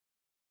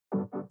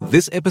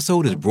This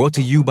episode is brought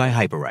to you by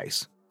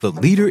Hyperice, the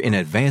leader in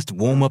advanced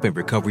warm-up and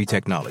recovery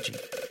technology.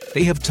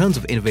 They have tons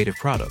of innovative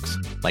products,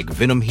 like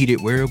Venom-heated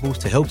wearables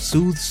to help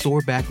soothe sore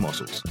back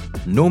muscles,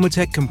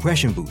 Normatec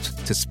compression boots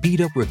to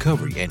speed up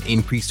recovery and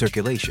increase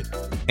circulation,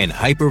 and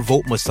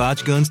Hypervolt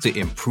massage guns to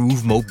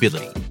improve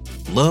mobility.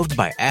 Loved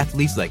by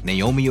athletes like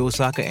Naomi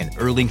Osaka and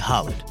Erling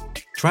Haaland.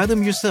 Try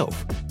them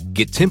yourself.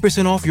 Get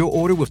 10% off your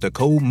order with the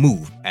code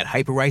MOVE at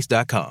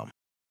hyperice.com.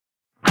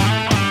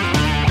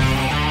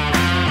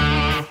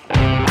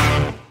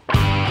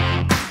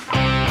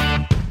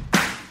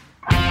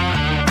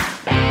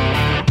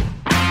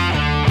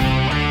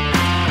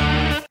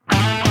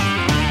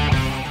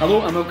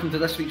 Hello and welcome to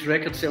this week's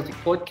Record Celtic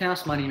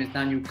podcast. My name is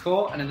Daniel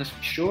Cott, and in this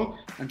week's show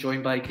I'm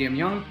joined by Graham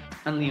Young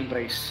and Liam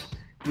Bryce.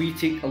 We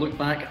take a look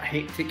back at a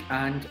hectic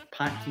and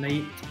packed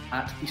night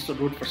at Easter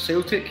Road for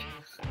Celtic,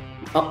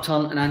 the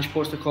upturn in Ange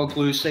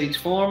Postecoglou's side's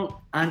form,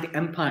 and the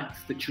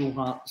impact that Joe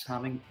Hart is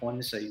having on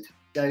the side.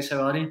 Guys,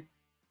 how are you?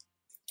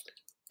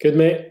 Good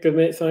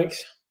mate,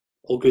 thanks.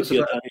 All good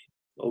here, Danny.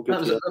 All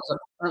good here.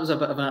 That was a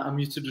bit of a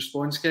muted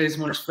response, guys.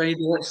 When it's Friday,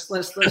 let's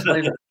live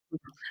it.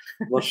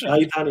 We're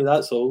shy, Danny,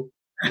 that's all.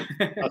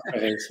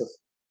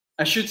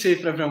 I should say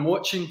for everyone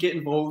watching, get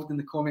involved in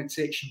the comment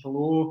section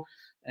below,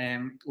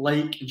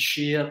 like and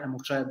share, and we'll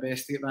try our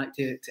best to get back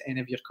to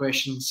any of your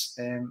questions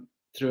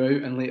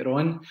throughout and later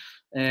on.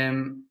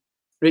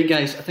 Right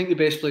guys, I think the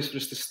best place for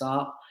us to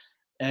start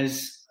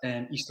is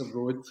Easter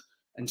Road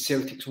and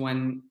Celtic's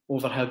win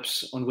over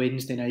Hibs on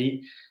Wednesday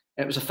night.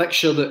 It was a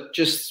fixture that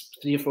just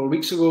 3 or 4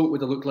 weeks ago would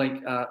have looked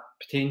like a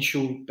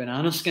potential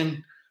banana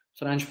skin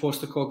for Ange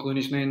Postecoglou and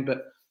his men,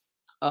 but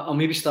I'll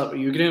maybe start with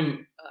you,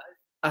 Graham.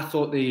 I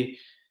thought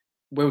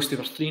whilst they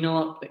were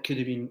 3-0 up, it could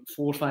have been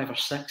 4, 5 or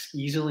 6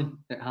 easily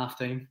at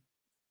half-time.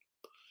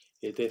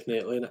 Yeah,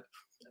 definitely. And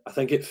I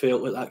think it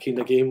felt like that kind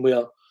of game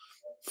where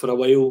for a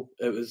while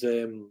it was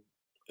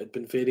it'd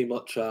been very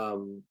much a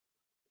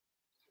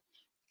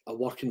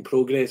work in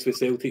progress with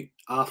Celtic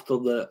after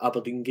the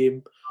Aberdeen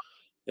game.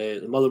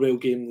 The Motherwell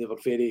game, they were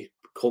very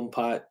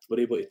compact,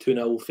 were able to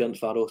 2-0,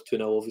 Ferencváros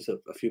 2-0, obviously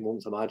a few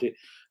moments of magic.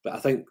 But I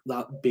think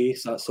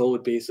that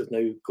solid base they've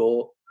now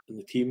got in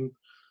the team,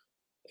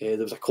 there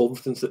was a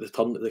confidence at the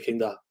turn, the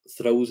kind of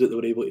thrills that they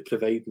were able to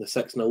provide in the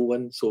 6-0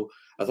 win. So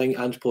I think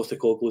Ange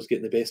Postecoglou is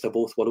getting the best of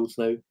both worlds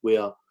now,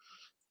 where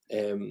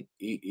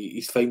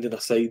he's finding a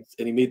side,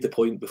 and he made the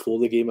point before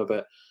the game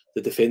about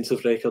the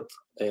defensive record.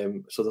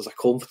 So there's a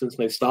confidence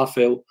now.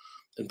 Starfelt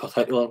in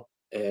particular,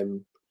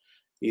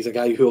 he's a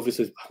guy who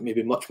obviously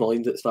maybe much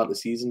maligned at the start of the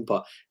season,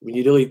 but when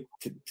you really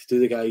to do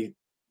the guy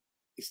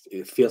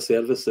fair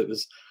service, it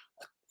was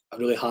a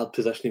really hard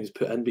position he was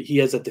put in. But he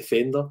is a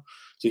defender,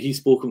 so he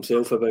spoke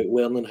himself about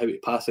learning how to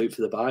pass out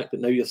for the back. But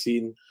now you're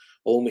seeing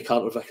Olmo,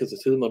 Carter, Vickers,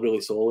 the two of them are really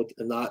solid,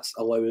 and that's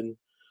allowing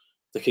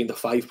the kind of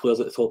 5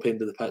 players at the top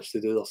end of the pitch to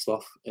do their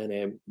stuff.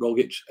 And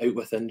Rogic out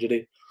with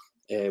injury.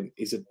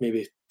 He's had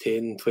maybe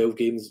 10, 12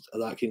 games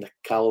of that kind of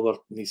calibre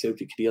in his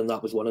Celtic career, and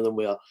that was one of them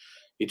where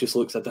he just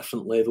looks a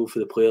different level for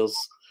the players.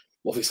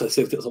 Obviously,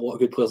 Celtic has a lot of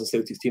good players in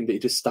Celtic's team, but he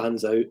just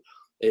stands out.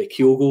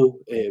 Kyogo,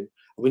 I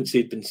wouldn't say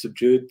he'd been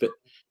subdued, but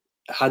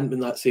it hadn't been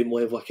that same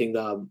level. I kind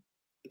of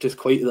just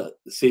quite that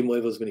the same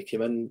level as when he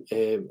came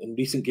in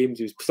recent games.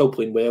 He was still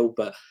playing well,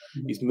 but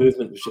his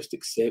movement was just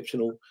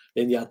exceptional.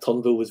 Then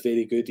Turnbull was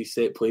very good. His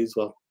set plays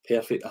were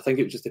perfect. I think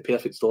it was just the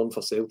perfect storm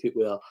for Celtic,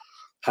 where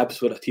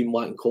Hibs were a team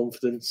lacking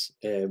confidence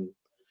in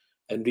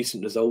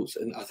recent results,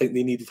 and I think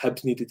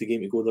Hibs needed the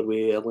game to go their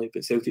way early,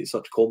 but Celtic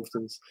such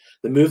confidence.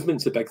 The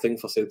movement's a big thing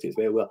for Celtic as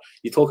well, where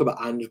you talk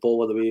about Ange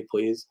Ball, the way he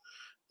plays.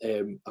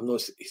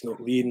 He's not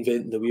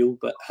reinventing the wheel,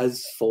 but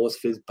his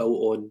philosophy is built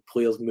on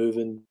players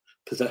moving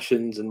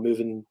positions and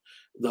moving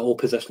the whole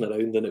position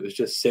around, and it was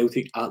just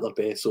Celtic at their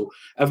best. So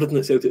everything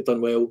that Celtic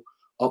done well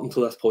up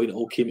until this point, it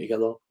all came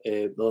together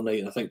the other night,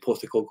 and I think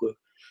Postecoglou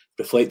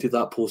reflected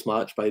that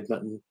post-match by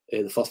admitting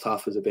the first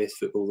half was the best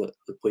football that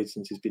they've played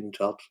since he's been in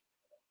charge.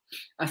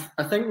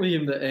 I think,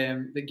 Liam,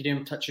 that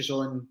Graham touches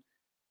on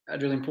a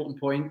really important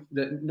point,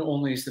 that not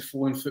only is the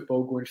flow in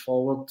football going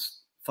forward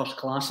first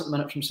class at the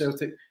minute from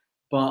Celtic,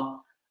 but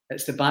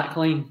it's the back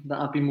line that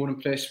I've been more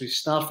impressed with.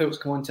 Starfelt's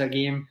come onto a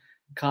game.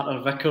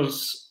 Carter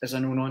Vickers is a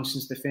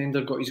no-nonsense defender,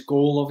 got his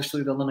goal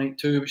obviously the other night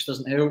too, which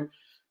doesn't help.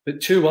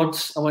 But 2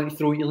 words I want to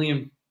throw at you,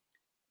 Liam.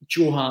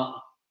 Joe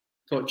Hart.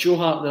 Thought Joe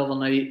Hart the other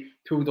night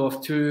pulled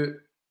off 2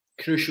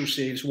 crucial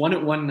saves, one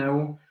at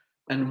 1-0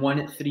 and one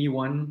at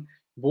 3-1.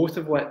 Both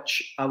of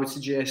which I would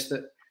suggest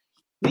that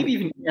maybe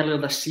even earlier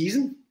this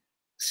season,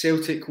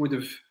 Celtic would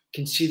have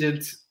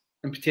conceded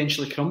and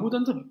potentially crumbled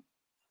under.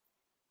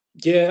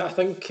 Yeah, I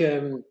think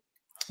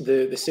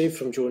the save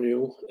from Joe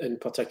Newell in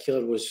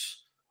particular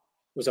was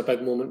a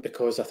big moment,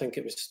 because I think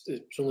it was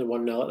only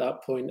 1-0 at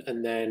that point,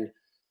 and then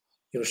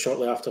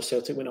shortly after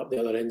Celtic went up the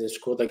other end and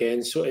scored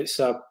again. So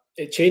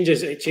it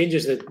changes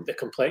the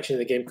complexion of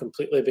the game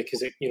completely,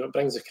 because it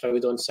brings the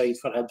crowd on side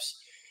for Hibs.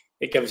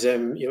 It gives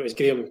them, as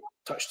Graham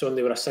touched on,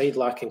 they were a side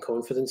lacking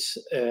confidence,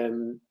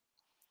 and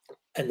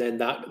then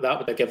that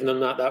would have given them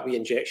that wee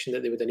injection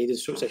that they would have needed.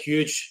 So it's a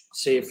huge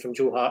save from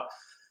Joe Hart.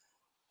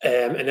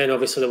 And then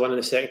obviously the one in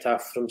the second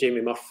half from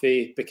Jamie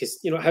Murphy, because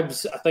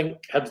Hibs, I think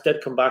Hibs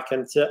did come back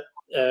into it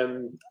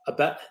a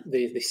bit.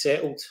 They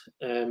settled.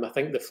 I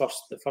think the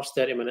first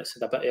 30 minutes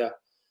had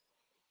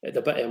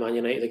a bit of Man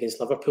United against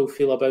Liverpool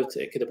feel about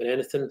it. It could have been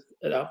anything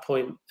at that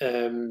point.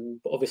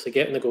 But obviously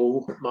getting the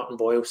goal, Martin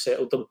Boyle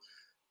settled them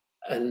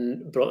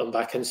and brought them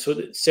back in. So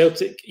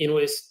Celtic,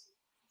 it's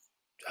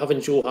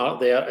having Joe Hart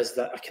there as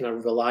that a kind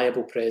of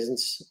reliable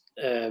presence,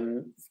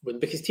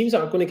 because teams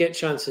aren't going to get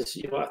chances.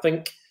 I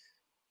think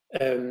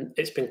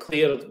it's been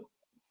clear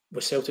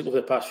with Celtic over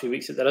the past few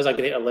weeks that there is a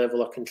greater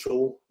level of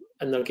control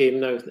in their game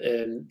now.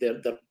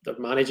 They're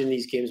managing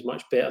these games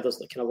much better. There's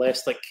kind of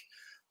less like,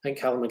 I think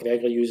Callum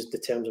McGregor used the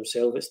terms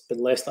himself, it's been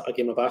less like a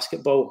game of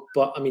basketball.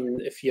 But I mean,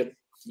 if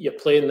you're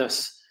playing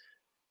this,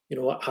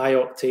 high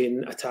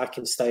octane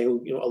attacking style,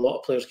 a lot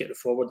of players getting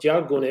forward,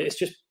 it's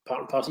just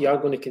part and parcel, you are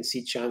going to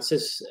concede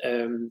chances.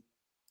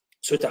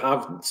 So to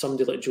have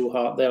somebody like Joe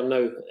Hart there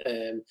now,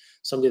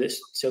 somebody that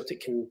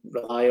Celtic can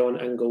rely on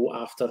and go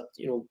after,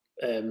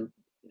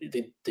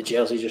 the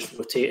jersey just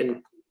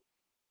rotating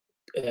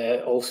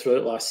all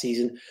throughout last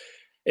season,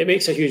 it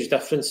makes a huge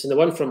difference. And the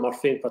one from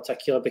Murphy in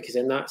particular, because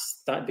then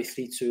that'd be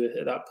 3-2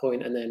 at that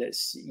point, and then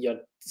you're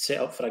set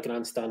up for a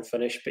grandstand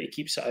finish, but he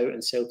keeps it out,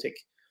 and Celtic,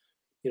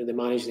 they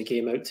manage the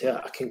game out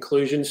to a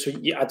conclusion. So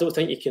I don't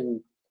think you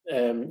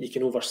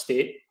can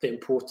overstate the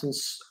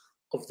importance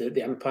of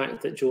the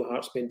impact that Joe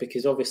Hart's made,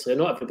 because obviously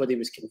not everybody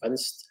was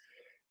convinced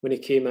when he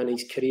came in.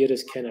 His career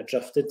has kind of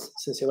drifted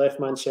since he left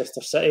Manchester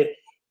City,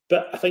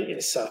 but I think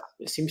it's like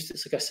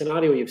a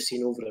scenario you've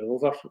seen over and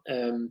over.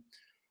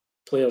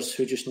 Players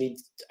who just need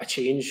a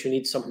change, who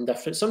need something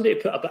different, somebody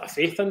to put a bit of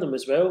faith in them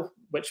as well,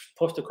 which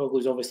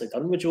Postecoglou's obviously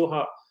done with Joe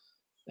Hart.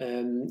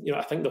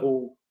 I think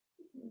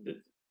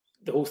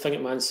the whole thing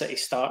at Man City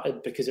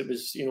started because it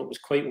was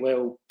quite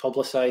well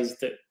publicised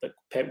that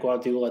Pep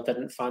Guardiola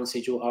didn't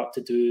fancy Joe Hart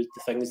to do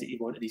the things that he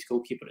wanted his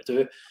goalkeeper to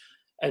do,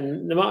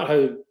 and no matter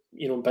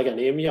how big a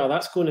name you are,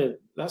 that's going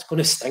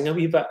to sting a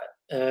wee bit,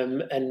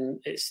 and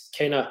it's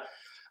kind of, I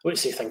wouldn't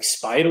say things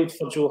spiralled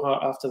for Joe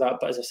Hart after that,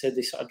 but as I said,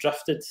 they sort of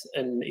drifted,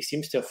 and he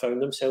seems to have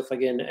found himself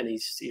again, and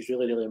he's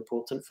really, really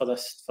important for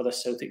this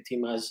Celtic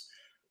team as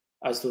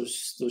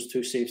those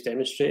two saves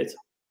demonstrated.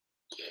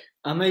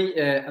 I might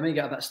get a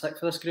bit of stick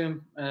for this,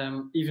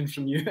 Graham, even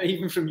from you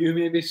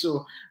maybe.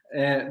 So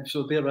bear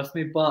with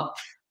me. But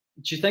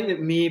do you think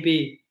that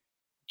maybe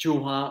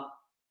Joe Hart,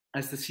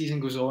 as the season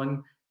goes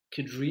on,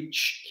 could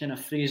reach kind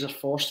of Fraser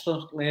Forster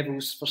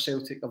levels for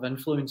Celtic of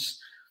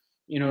influence?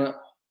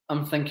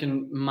 I'm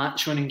thinking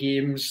match-winning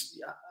games.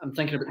 I'm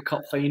thinking about the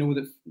cup final,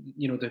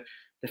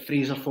 the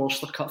Fraser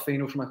Forster cup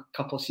final from a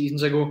couple of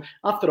seasons ago.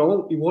 After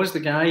all, he was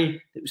the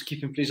guy that was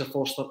keeping Fraser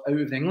Forster out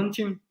of the England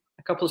team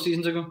a couple of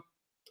seasons ago.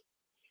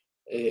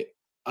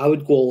 I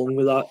would go along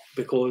with that,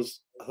 because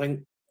I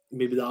think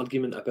maybe the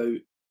argument about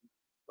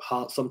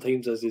Hart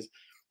sometimes is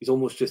he's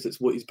almost just, it's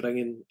what he's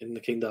bringing in the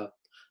kind of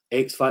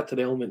X factor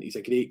element. He's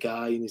a great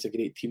guy and he's a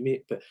great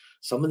teammate, but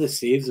some of the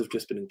saves have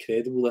just been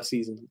incredible this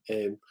season.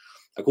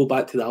 I go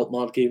back to the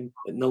Alkmaar game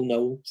at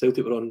 0-0.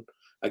 Celtic were on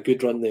a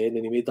good run then,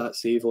 and he made that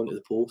save onto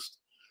the post.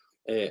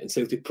 And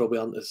Celtic probably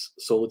aren't as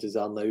solid as they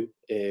are now.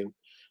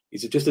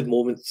 He's just had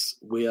moments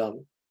where,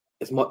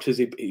 as much as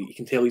he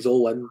can tell he's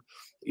all in,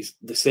 he's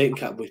the second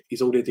cap.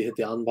 He's already had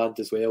the armband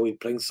as well. He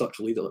brings such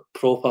a leader,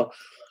 proper.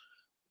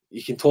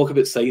 You can talk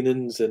about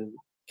signings and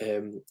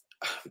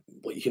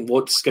you can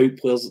watch scout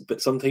players,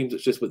 but sometimes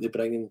it's just what they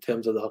bring in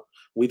terms of their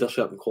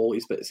leadership and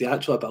qualities. But it's the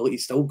actual ability.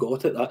 He's still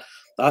got it.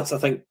 That's I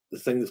think the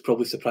thing that's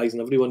probably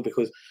surprising everyone,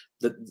 because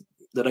the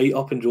write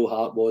up in Joe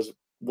Hart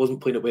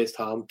wasn't playing at West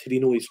Ham.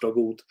 Torino, he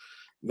struggled.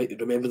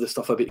 Remember the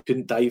stuff about he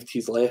couldn't dive to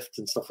his left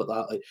and stuff like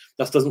that. Like,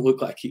 this doesn't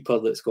look like a keeper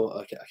that's got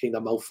a kind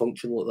of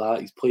malfunction like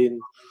that. He's playing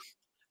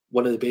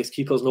one of the best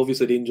keepers, and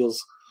obviously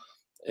Rangers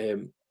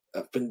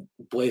have been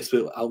blessed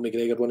with Al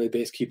McGregor, one of the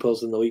best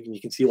keepers in the league, and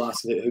you can see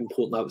last night how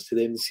important that was to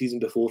them the season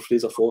before.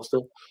 Fraser Forster,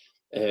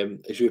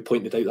 as you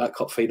pointed out, that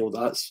cup final,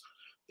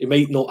 he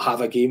might not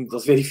have a game.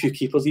 There's very few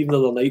keepers. Even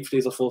the other night,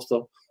 Fraser Forster,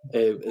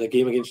 in a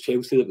game against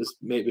Chelsea that was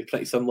maybe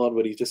pretty similar,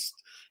 where he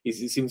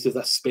seems to have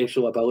this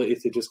special ability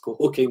to just go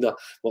kind of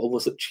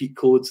almost like cheat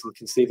codes and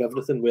can save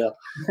everything. Where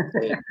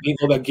might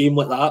not be a game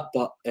like that,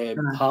 but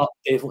Hart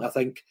definitely, I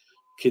think,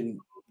 can,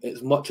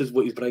 as much as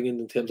what he's bringing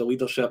in terms of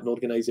leadership and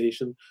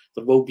organisation,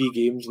 there will be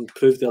games, and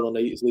proved the other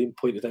night, as Liam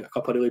pointed out, a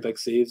couple of really big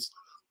saves.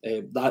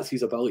 That's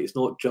his ability. It's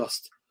not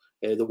just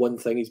the one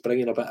thing. He's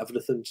bringing a bit of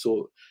everything.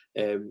 So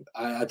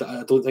I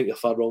don't think you're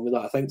far wrong with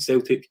that. I think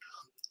Celtic,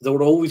 they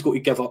were always going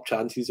to give up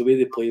chances the way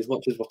they play. As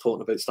much as we're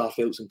talking about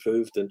Starfelt's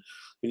improved, and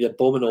when you're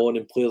bombing on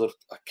and players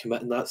are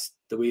committing, that's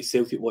the way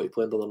Celtic want to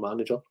play under their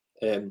manager.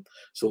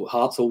 So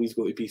Hart's always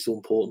going to be so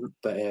important,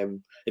 but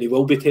and he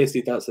will be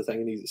tested. That's the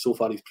thing. And so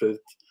far he's proved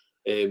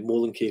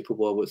more than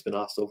capable of what's been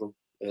asked of him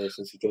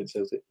since he joined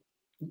Celtic.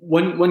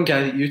 One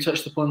guy that you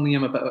touched upon,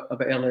 Liam, a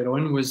bit earlier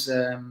on was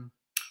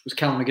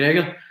Callum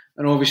McGregor,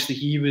 and obviously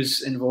he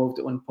was involved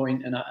at one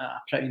point in a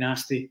pretty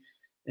nasty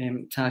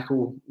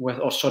tackle on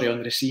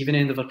the receiving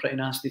end of a pretty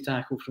nasty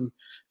tackle from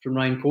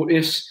Ryan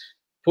Porteous.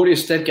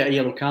 Porteous did get a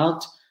yellow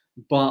card,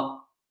 but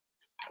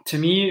to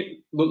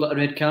me, looked like a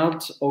red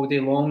card all day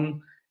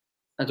long.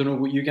 I don't know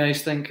what you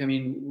guys think. I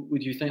mean,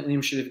 would you think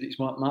Liam should have these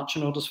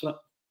marching orders for it?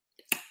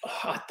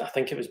 I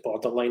think it was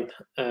borderline.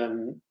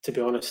 To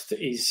be honest,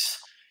 he is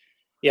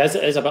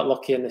a bit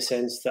lucky in the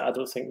sense that I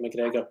don't think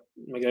McGregor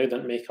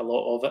didn't make a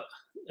lot of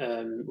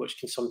it, which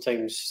can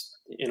sometimes,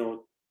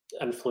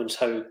 influence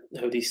how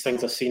these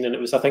things are seen. And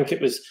I think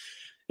the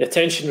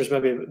attention was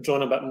maybe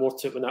drawn a bit more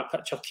to it when that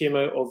picture came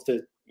out of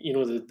the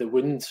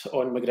wound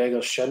on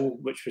McGregor's shin,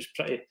 which was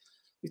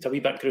a wee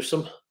bit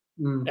gruesome.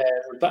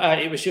 But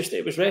it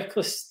was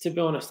reckless, to be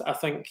honest. I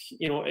think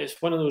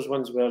it's one of those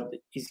ones where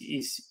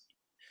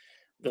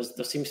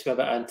there seems to be a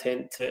bit of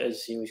intent to it,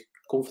 as he's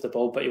going for the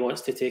ball, but he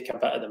wants to take a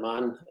bit of the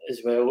man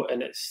as well,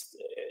 and it's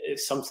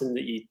something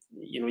that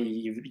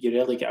you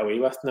rarely get away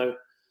with now.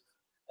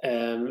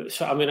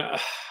 So I mean,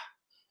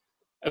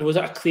 was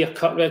it a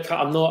clear-cut red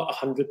card? I'm not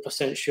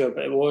 100% sure,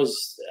 but it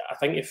was. I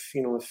think if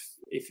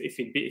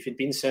he'd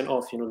been sent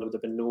off, there would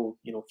have been no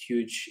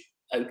huge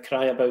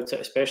outcry about it,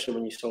 especially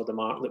when you saw the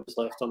mark that was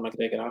left on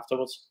McGregor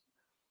afterwards.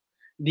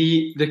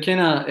 The kind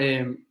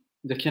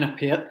of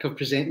perk of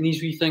presenting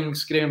these wee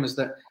things, Graham, is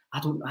that I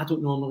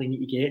don't normally need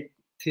to get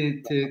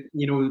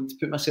to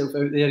put myself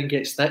out there and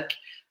get stick.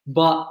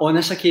 But on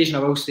this occasion, I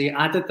will say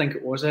I did think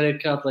it was a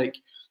red card. Like,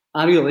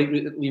 I really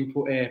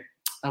like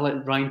I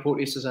like Ryan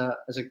Porteous as a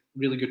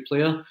really good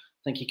player. I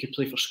think he could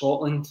play for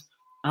Scotland.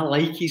 I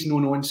like his no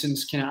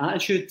nonsense kind of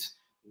attitude.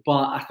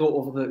 But I thought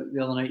over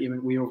the other night he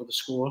went way over the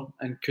score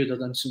and could have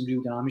done some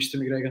real damage to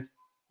McGregor.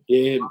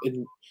 Yeah,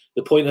 and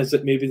the point is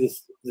that maybe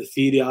the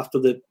theory after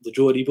the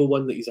Joe Aribo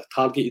one that he's a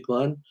targeted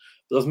man.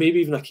 But there's maybe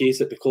even a case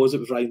that because it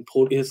was Ryan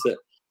Porteous that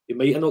he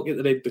might have not get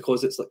the red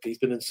because it's like he's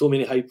been in so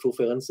many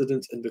high-profile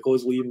incidents, and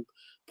because Liam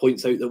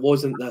points out there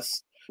wasn't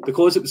this,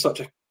 because it was such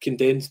a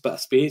condensed bit of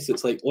space,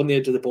 it's like on the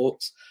edge of the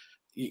box,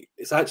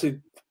 it's actually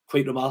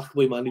quite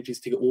remarkable he manages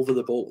to get over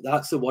the ball.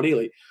 That's the worry.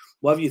 Like,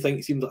 whatever you think,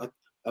 he seems like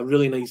a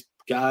really nice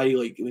guy.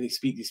 Like, when he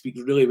speaks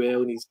really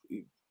well, and he's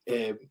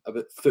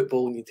about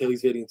football, and you can tell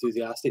he's very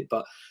enthusiastic. But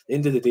at the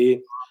end of the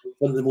day,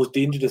 one of the most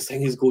dangerous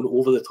things is going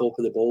over the top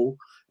of the ball,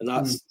 and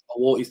that's a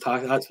lot he's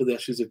tackling. That's where the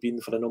issues have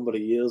been for a number of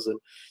years. And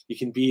you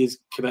can be as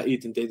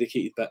committed and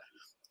dedicated, but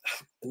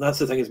and that's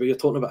the thing is when you're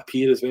talking about a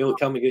peer as well.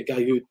 Can we get a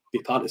guy who would be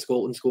part of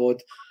Scotland squad?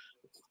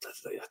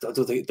 I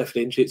don't think it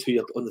differentiates who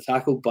you're on the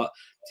tackle, but at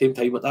the same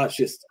time, that's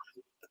just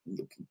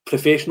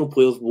professional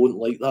players won't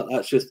like that.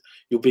 That's just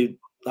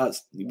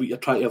that's what you're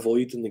trying to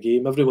avoid in the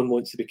game. Everyone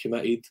wants to be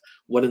committed,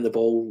 winning the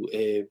ball.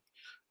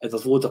 And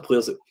there's loads of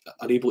players that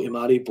are able to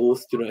marry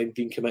both, and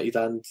being committed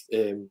and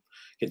getting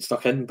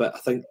stuck in. But I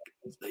think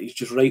he's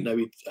just right now,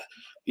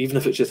 even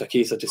if it's just a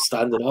case of just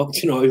standing up,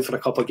 out for a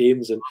couple of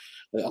games and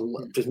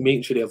just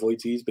making sure he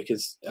avoids these,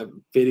 because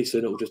very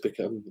soon it'll just be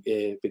getting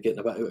a bit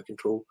out of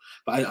control.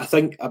 But I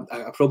think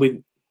I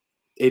probably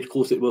edge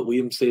close to what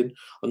Liam's saying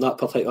on that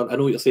particular. I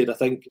know what you're saying. I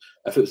think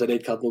if it was a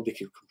red card, nobody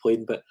could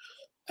complain.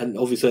 And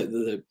obviously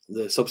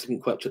the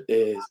subsequent picture,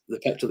 the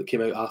picture that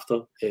came out after,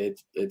 it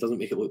doesn't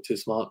make it look too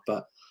smart.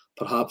 But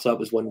perhaps that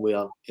was one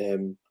where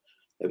it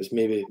was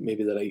maybe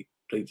the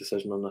right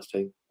decision on this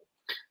time.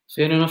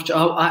 Fair enough.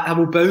 I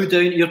will bow down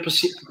to your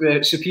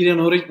superior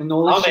knowledge.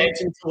 I'm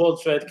edging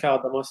towards red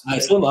card, I must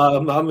say.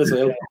 I'm as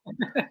well.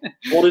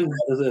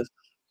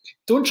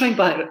 Don't try and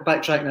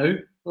backtrack now.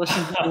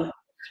 Listen,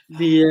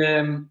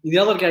 the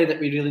other guy that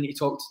we really need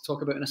to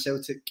talk about in a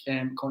Celtic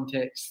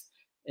context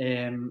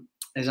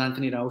is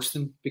Anthony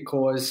Ralston,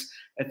 because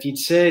if you'd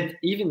said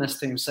even this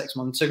time 6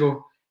 months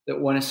ago that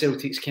one of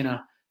Celtic's kind of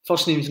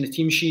first names in the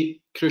team sheet,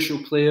 crucial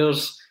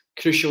players,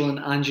 crucial in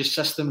Ange's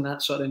system, and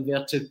that sort of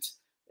inverted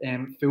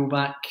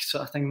fullback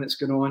sort of thing that's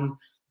going on,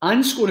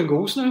 and scoring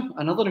goals now,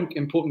 another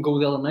important goal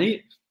the other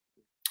night,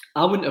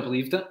 I wouldn't have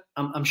believed it.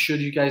 I'm sure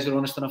you guys are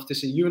honest enough to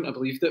say you wouldn't have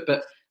believed it,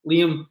 but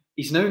Liam,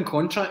 he's now in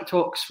contract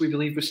talks, we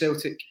believe, with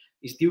Celtic.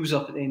 His deal's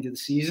up at the end of the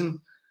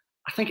season.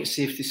 I think it's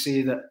safe to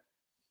say that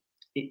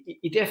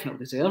he definitely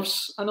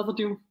deserves another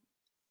deal.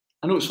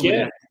 I know it's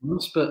only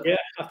months, but yeah,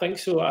 I think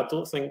so. I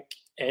don't think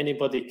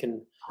anybody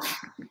can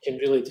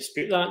really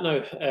dispute that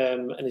now.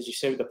 And as you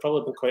said, they've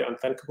probably been quite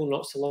unthinkable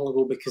not so long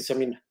ago, because I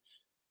mean,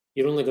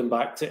 you're only going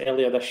back to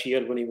earlier this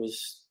year when he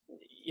was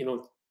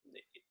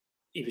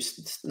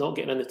not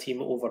getting in the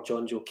team over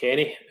John Joe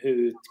Kenny,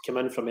 who came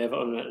in from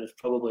Everton and is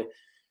probably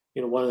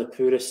one of the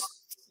poorest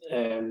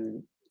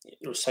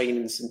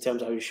signings in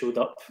terms of how he showed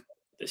up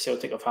that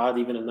Celtic have had,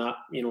 even in that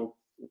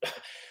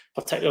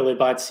particularly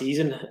bad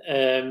season.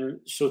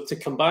 So to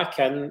come back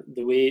in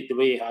the way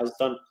he has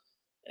done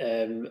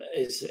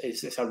is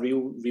a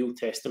real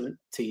testament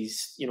to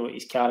his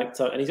his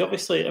character, and he's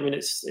obviously. I mean,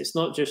 it's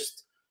not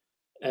just.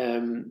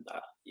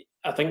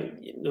 I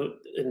think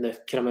in the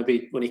kind of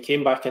maybe when he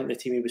came back into the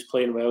team, he was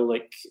playing well.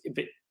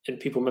 And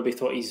people maybe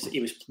thought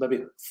he was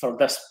maybe for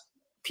this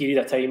period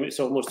of time. It's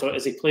almost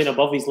is he playing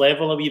above his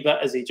level a wee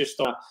bit? Is he just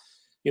like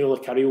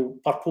a real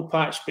purple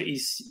patch? But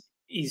he's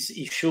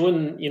he's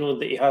shown, you know,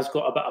 that he has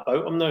got a bit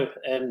about him now,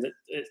 that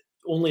it's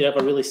only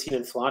ever really seen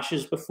in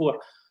flashes before.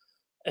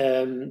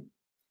 And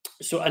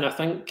I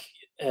think,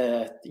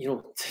 you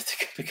know,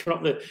 to pick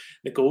up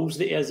the goals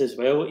that he is as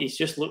well, he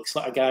just looks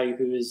like a guy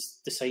who has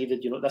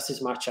decided, you know, this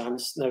is my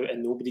chance now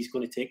and nobody's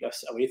going to take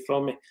this away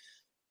from me,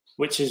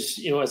 which is,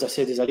 you know, as I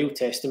said, is a real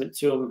testament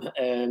to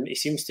him. He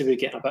seems to be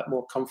getting a bit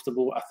more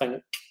comfortable, I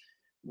think,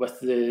 with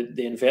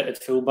the inverted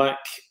fullback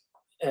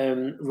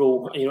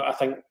role. You know, I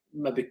think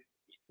maybe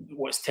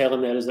what's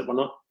telling there is that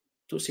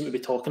don't seem to be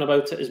talking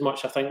about it as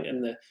much. I think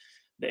in the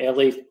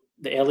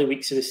early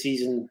weeks of the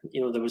season,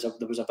 you know, there was a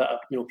bit of,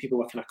 you know, people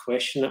were kind of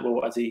questioning it.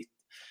 Well,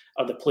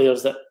 are the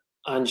players that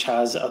Ange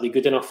has, are they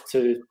good enough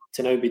to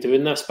now be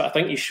doing this? But I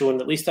think he's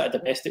shown, at least at a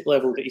domestic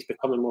level, that he's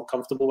becoming more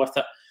comfortable with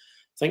it.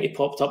 I think he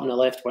popped up in the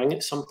left wing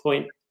at some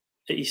point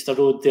at Easter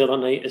Road the other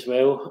night as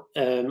well.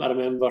 I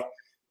remember.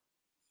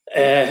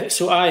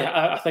 So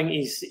I think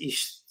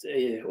he's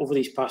over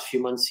these past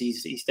few months,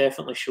 he's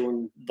definitely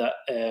shown that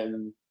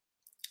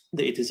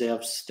that he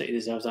deserves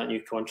that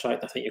new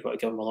contract. I think you've got to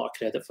give him a lot of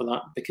credit for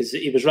that, because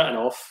he was written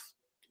off.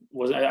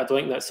 I don't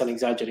think that's an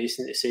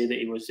exaggeration to say that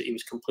he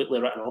was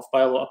completely written off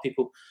by a lot of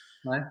people.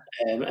 Right.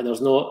 And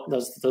there's not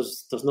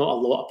a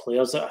lot of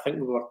players that I think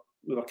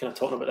we were kind of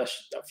talking about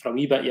this for a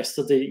wee bit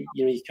yesterday.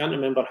 You know, you can't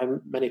remember how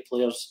many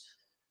players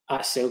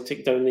at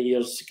Celtic down the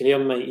years.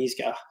 Graham, he's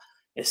got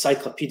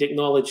encyclopedic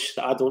knowledge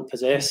that I don't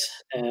possess,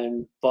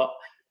 but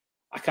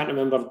I can't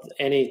remember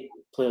any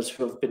players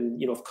who have been,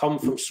 you know, have come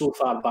from so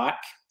far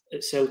back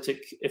at Celtic,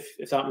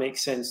 if that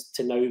makes sense,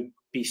 to now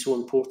be so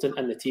important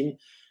in the team.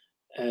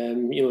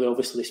 You know, they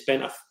obviously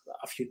spent a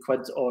few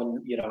quid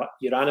on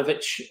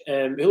Juranovic,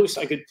 who looks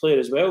like a good player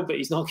as well, but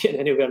he's not getting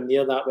anywhere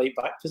near that right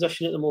back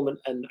position at the moment.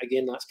 And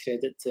again, that's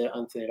credit to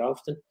Anthony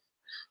Ralston.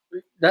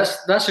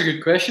 That's a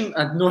good question.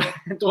 I don't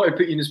want to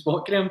put you in the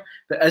spot, Graham,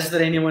 but is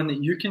there anyone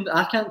that you can?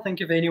 I can't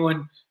think of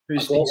anyone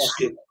who's so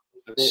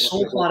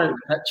far out of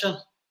the picture.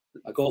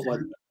 I got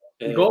one.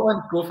 You got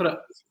one? Go for it.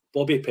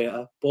 Bobby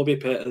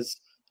Pettis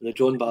in the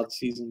John Bard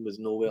season was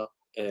nowhere.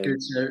 Good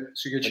shout.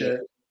 It's a good shout.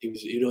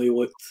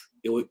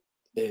 He looked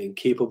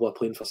capable of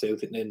playing for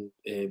Celtic, and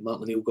then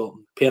Martin O'Neill got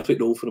him.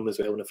 Perfect role for him as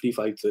well in a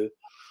 3-5-2.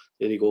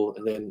 There you go.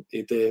 And then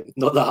he'd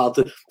not that hard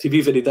to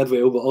be fair, he did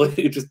well, but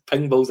he just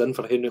ping balls in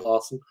for Henry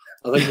Larsson.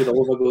 I think we'd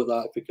all go at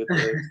that if we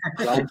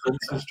could. Ryan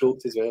Thompson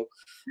stroked as well.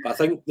 But I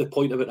think the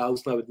point about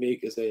Ralston I would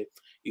make is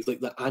he's like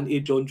the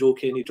anti-John Joe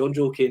Kenny. John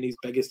Joe Kenny's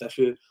biggest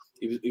issue,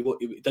 he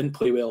didn't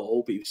play well at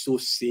all, but he was so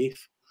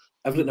safe.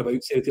 Everything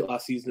about Celtic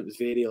last season, it was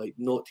very like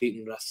not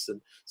taking risks and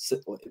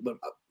but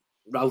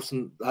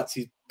Ralston, that's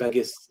his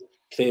biggest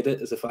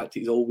credit, is the fact that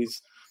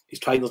he's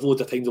trying. There's loads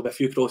of times there'll be a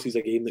few crosses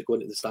a game that go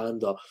into the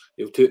stand, or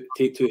he'll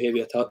take too heavy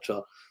a touch,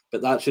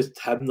 but that's just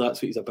him.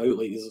 That's what he's about.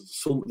 Like,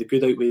 the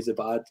good outweighs the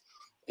bad,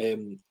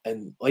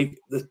 and like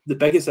the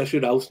biggest issue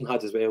Ralston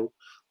had as well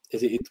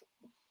is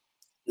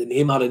the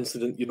Neymar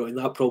incident. You know, and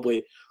that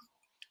probably,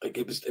 like,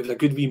 it was a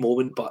good wee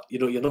moment, but you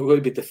know, you're not going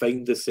to be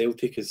defined as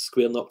Celtic as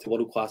squaring up to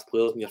world class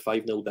players when you're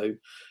 5-0 down.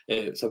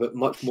 It's about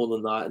much more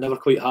than that. It never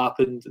quite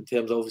happened in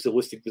terms of, obviously,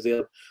 Lustig was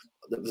there.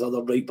 There was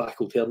other right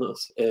back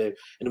alternatives. And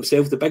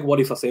himself, the big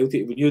worry for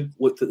Celtic, when you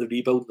looked at the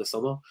rebuild in the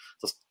summer,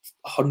 there's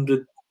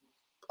 100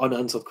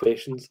 unanswered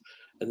questions.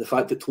 And the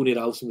fact that Tony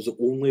Ralston was the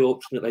only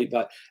option at right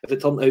back, if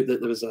it turned out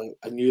that there was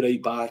a new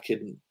right back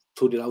and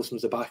Tony Ralston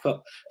was the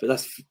backup, but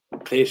this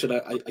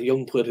pressure, a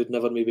young player who'd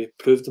never maybe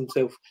proved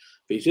himself,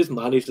 but he's just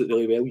managed it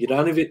really well.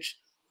 Juranovic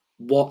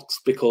works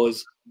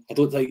because I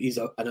don't think he's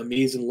an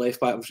amazing left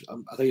back.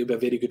 I think he'll be a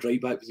very good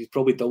right back because he's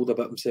probably dulled a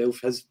bit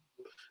himself. His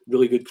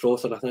really good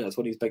crosser, I think that's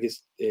one of his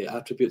biggest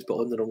attributes, but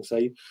on the wrong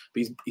side.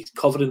 But he's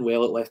covering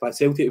well at left back.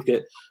 Celtic have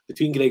got,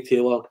 between Greg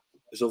Taylor,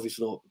 who's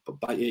obviously not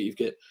back yet, you've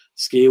got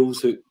Scales,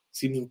 who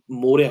seems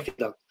more a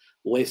kind of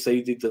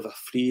left-sided of a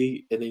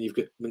free, and then you've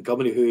got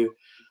Montgomery, who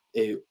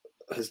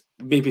has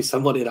maybe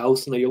similar to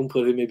Ralston, a young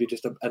player who maybe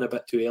just in a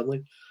bit too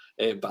early.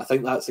 But I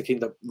think that's the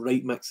kind of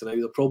right mix, and now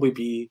there'll probably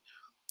be,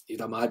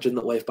 you'd imagine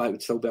that left back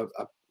would still be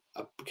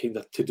a kind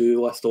of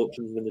to-do list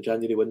option when the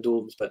January window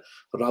opens. But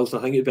for Ralston,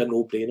 I think it'd be a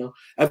no-brainer.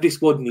 Every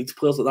squad needs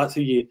players like that. That's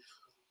how you,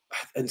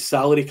 in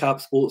salary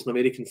cap sports in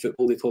American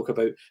football, they talk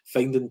about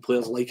finding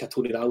players like a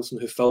Tony Ralston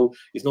who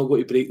he's not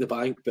going to break the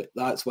bank, but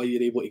that's why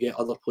you're able to get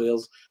other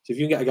players. So if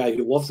you can get a guy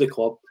who loves the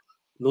club,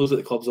 knows what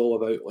the club's all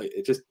about, like,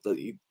 it just,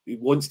 he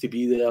wants to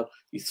be there,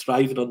 he's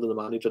thriving under the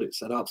manager,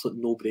 it's an absolute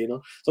no-brainer.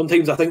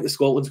 Sometimes I think the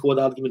Scotland squad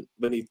argument,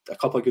 when a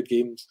couple of good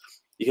games,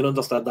 you can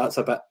understand that's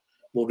a bit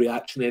more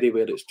reactionary,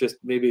 where it's just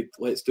maybe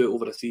let's do it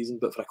over a season,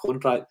 but for a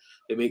contract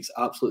it makes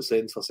absolute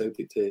sense for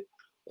Celtic to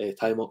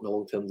tie him up in a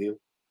long-term deal.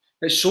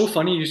 It's so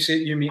funny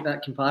you make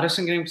that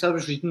comparison, Graham, because I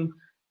was reading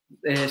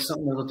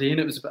something the other day, and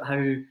it was about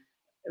how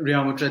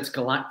Real Madrid's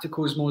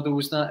Galacticos model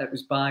was that it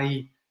was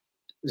by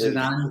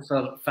Zidane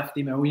for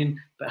 50 million,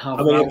 but have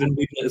Raul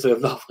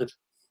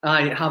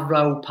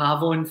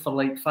Pavon for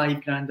like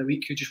 $5,000 a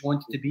week, who just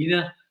wanted to be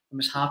there and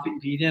was happy to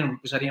be there and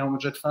was a Real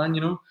Madrid fan,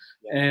 you know.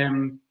 Yeah.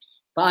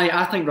 But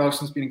I think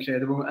Ralston's been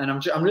incredible, and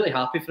I'm really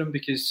happy for him,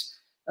 because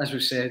as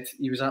we've said,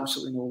 he was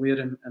absolutely nowhere,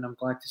 and I'm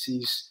glad to see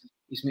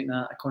he's making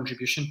a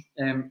contribution.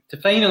 To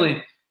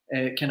finally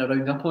kind of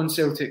round up on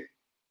Celtic,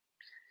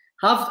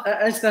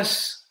 is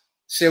this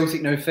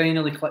Celtic now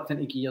finally clicked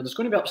into gear? There's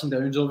going to be ups and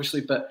downs,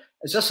 obviously, but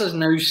is this us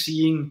now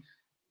seeing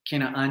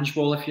kind of Ange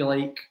Ball, if you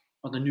like,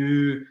 or the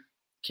new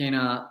kind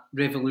of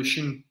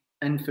revolution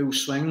in full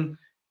swing,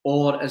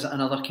 or is it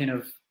another kind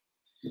of,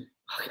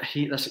 I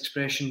hate this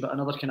expression, but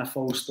another kind of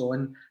false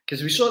dawn?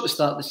 Because we saw at the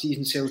start of the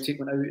season, Celtic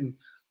went out and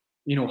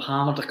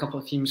hammered a couple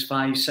of teams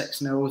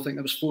 5-6-0. I think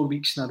there was 4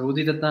 weeks in a row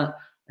they did that.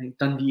 I think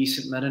Dundee,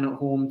 St Mirren at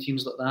home,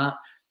 teams like that.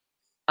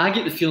 I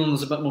get the feeling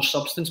there's a bit more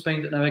substance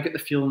behind it now. I get the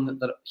feeling that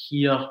they're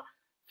here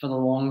for the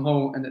long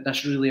haul and that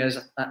this really is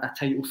a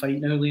title fight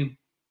now, Liam.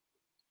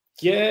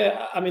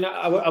 Yeah, I mean,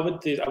 I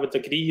would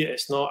agree.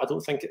 It's not. I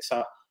don't think it's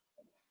a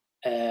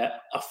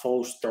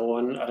false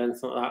dawn or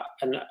anything like that.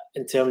 And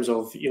in terms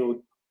of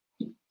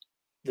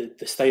the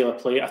style of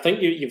play, I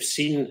think you've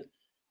seen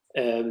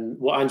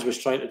what Ange was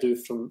trying to do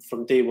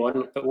from day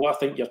one. But what I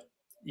think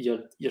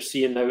you're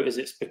seeing now is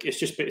it's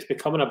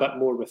becoming a bit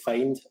more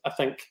refined. I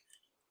think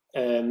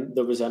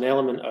there was an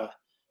element of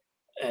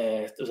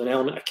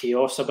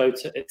chaos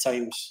about it at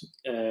times.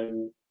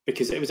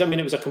 Because it was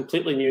a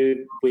completely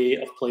new way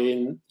of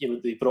playing.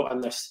 They brought in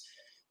the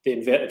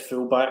inverted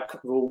fullback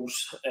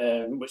roles,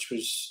 which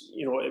was,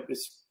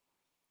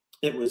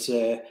 it was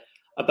a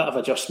bit of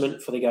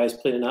adjustment for the guys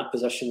playing in that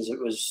positions.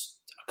 It was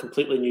a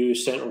completely new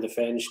central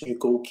defence, new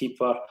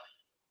goalkeeper.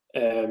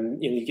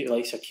 You get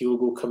like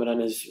Kyogo coming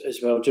in as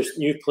well. Just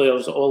new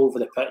players all over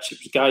the pitch. It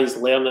was guys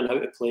learning how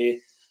to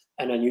play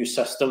in a new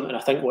system, and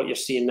I think what you're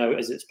seeing now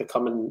is it's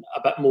becoming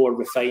a bit more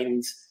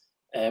refined.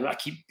 I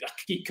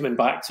keep coming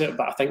back to it,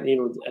 but I think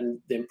and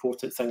the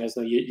important thing is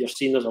now you're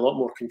seeing there's a lot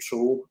more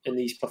control in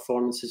these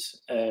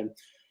performances.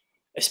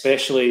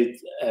 Especially,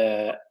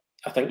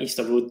 I think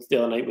Easter Road the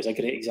other night was a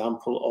great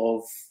example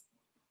of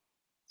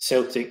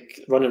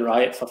Celtic running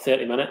riot for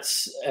 30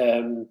 minutes,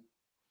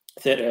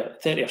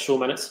 30 or so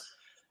minutes,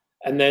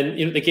 and then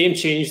the game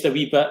changed a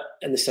wee bit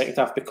in the second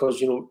half because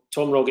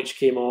Tom Rogic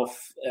came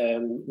off,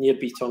 Nir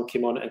Bitton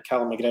came on, and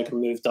Callum McGregor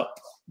moved up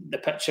the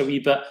pitch a wee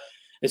bit.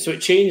 And so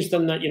it changed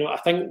in that, I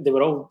think they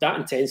were all that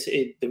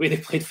intensity, the way they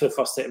played for the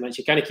first 30 minutes,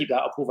 you kind of keep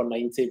that up over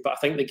 90, but I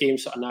think the game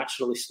sort of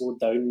naturally slowed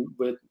down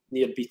with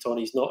Nir Bitton.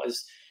 He's not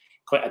as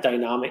quite a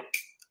dynamic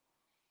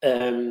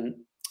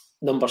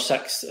number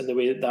 6 in the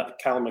way that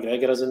Callum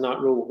McGregor is in that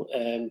role.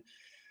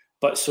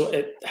 But so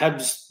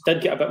Hibs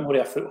did get a bit more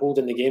of a foothold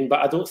in the game,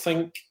 but I don't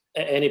think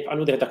I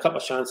know they had a couple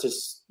of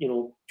chances,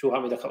 Joe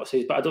Hart made a couple of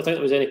saves, but I don't think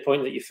there was any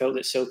point that you felt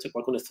that Celtic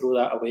were going to throw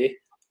that away.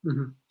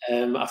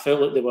 Mm-hmm. I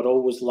felt like they were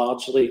always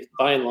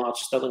by and large,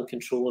 still in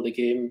control of the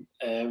game,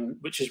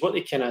 which is what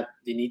they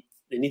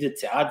needed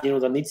to add.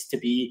 There needs to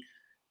be,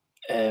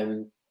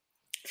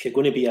 if you're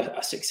going to be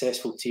a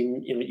successful team,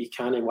 you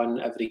can't win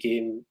every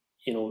game.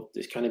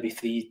 There's kind of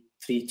be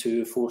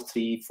 3-2,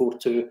 4-3,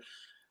 4-2,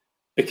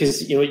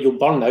 because you'll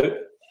burn out.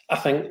 I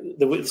think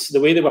the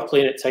way they were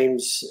playing at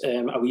times,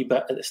 a wee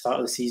bit at the start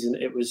of the season,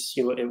 it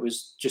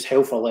was just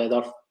hell for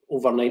leather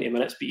over 90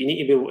 minutes, but you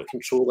need to be able to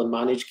control and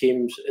manage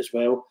games as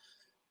well.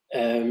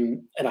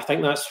 And I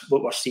think that's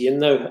what we're seeing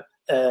now.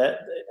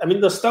 I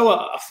mean, there's still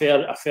a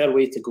fair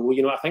way to go.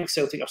 I think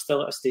Celtic are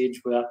still at a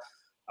stage where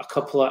a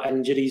couple of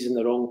injuries in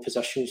the wrong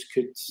positions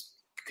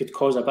could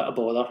cause a bit of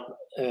bother.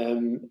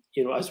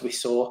 As we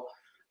saw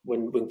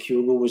when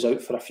Kyogo was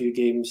out for a few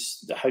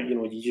games, how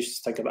you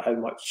just think about how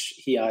much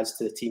he adds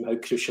to the team, how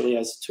crucial he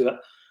is to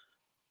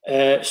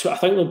it. So I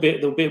think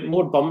there'll be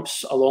more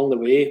bumps along the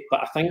way,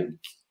 but I think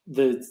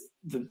the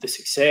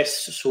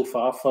success so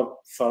far for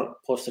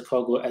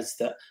Postecoglou is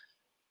that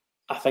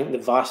I think the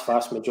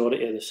vast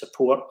majority of the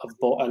support have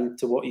bought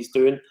into what he's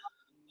doing,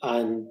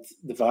 and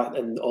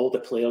all the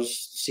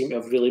players seem to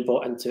have really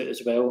bought into it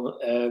as well.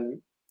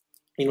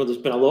 There's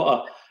been a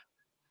lot of,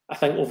 I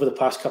think over the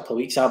past couple of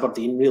weeks,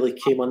 Aberdeen really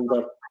came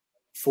under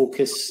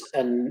focus,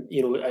 and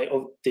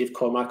Dave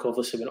Cormack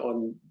obviously went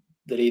on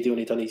the radio and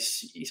he done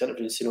his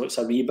interview and said, it's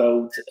a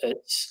rebuild,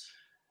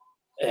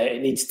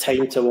 it needs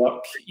time to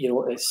work,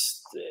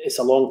 it's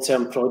a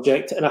long-term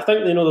project. And I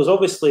think, there's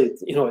obviously,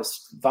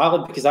 it's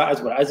valid because that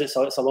is what it is,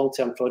 it's a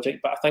long-term project.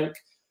 But I think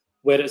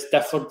where it's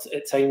differed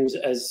at times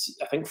is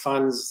I think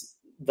fans,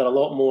 they're a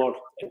lot more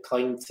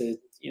inclined to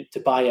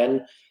buy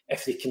in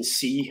if they can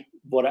see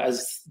what it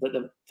is that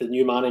the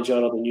new manager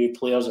or the new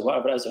players or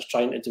whatever it is they're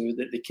trying to do,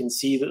 that they can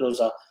see that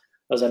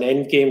there's an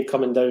end game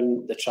coming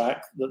down the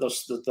track,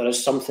 that there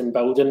is something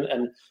building.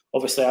 And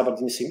obviously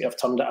Aberdeen seem to have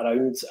turned it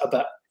around a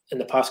bit in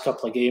the past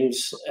couple of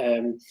games.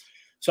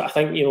 So I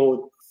think,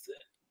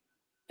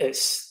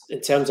 it's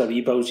in terms of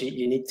rebuilds,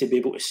 you need to be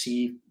able to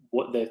see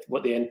what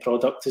the end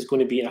product is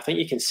going to be. And I think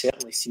you can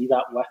certainly see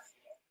that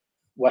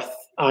with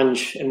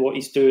Ange and what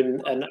he's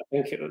doing. And I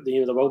think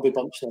there will be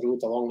bumps in the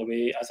road along the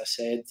way, as I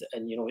said.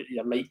 And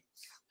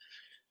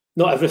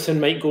not everything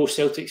might go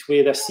Celtic's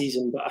way this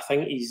season, but I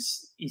think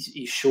he's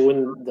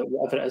shown that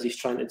whatever it is he's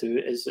trying to do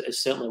is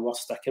certainly worth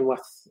sticking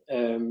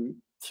with.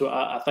 So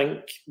I think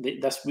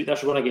this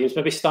run of games,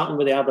 maybe starting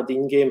with the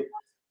Aberdeen game,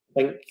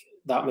 think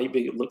that might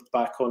be looked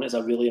back on as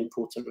a really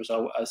important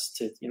result as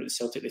to, you know,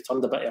 Celtic, they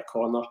turned a bit of a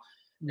corner.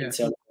 Yeah. In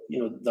terms, you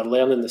know, they're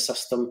learning the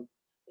system,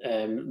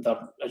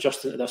 they're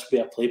adjusting to this way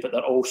of play, but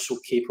they're also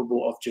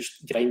capable of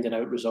just grinding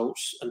out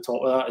results on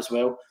top of that as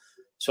well.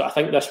 So I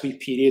think this wee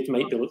period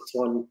might be looked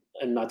on,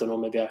 and I don't know,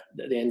 maybe at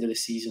the end of the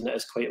season it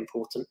is quite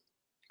important.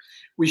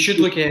 We should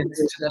look ahead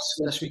to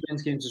this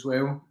weekend's games as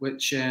well,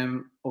 which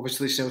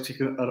obviously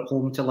Celtic are at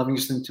home to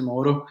Livingston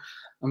tomorrow.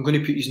 I'm going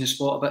to put you in the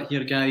spot a bit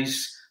here,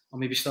 guys. I'll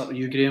maybe start with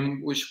you,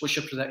 Graham. What's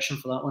your prediction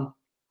for that one?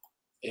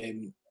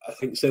 I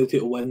think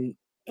Celtic will win,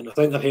 and I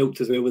think that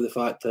helped as well with the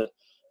fact that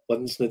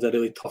Livingston had a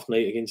really tough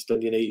night against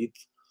Dundee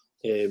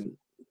United,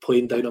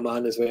 playing down a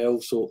man as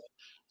well. So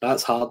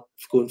that's hard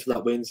going for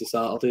that Wednesday,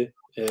 Saturday.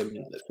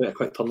 It's quite a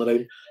quick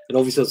turnaround, and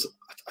obviously there's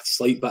a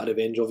slight bit of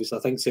revenge. Obviously,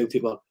 I think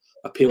Celtic were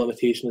a pale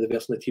imitation of the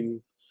version of the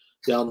team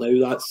they are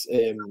now. That's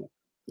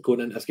going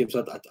into this game.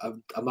 So I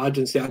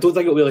imagine, I don't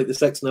think it'll be like the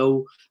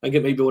 6-0. I think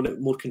it might be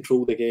one more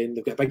controlled again.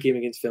 They've got a big game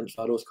against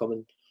Ferencváros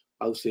coming.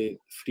 I'll say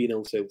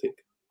 3-0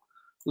 Celtic.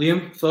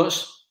 Liam,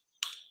 thoughts?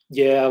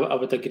 Yeah, I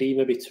would agree.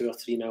 Maybe 2 or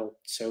 3-0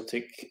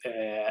 Celtic.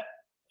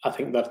 I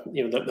think that,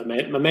 you know, the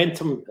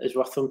momentum is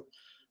with them.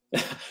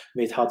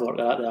 Made hard work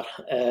of that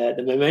there.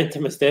 The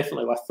momentum is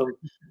definitely with them,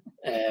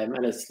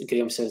 and as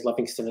Graham says,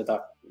 Livingston had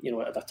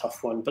a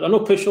tough one, but they're no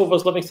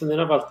pushovers. Livingston, they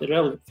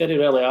very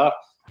rarely are.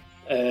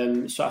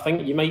 So I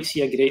think you might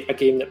see a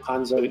game that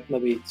pans out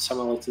maybe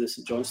similar to the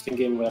St Johnstone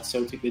game, where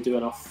Celtic they do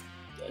enough,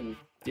 and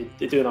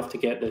they do enough to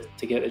get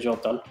the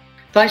job done.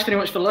 Thanks very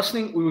much for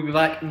listening. We will be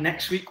back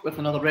next week with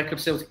another Record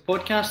Celtic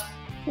podcast.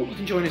 Hope you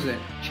can join us then.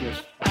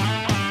 Cheers.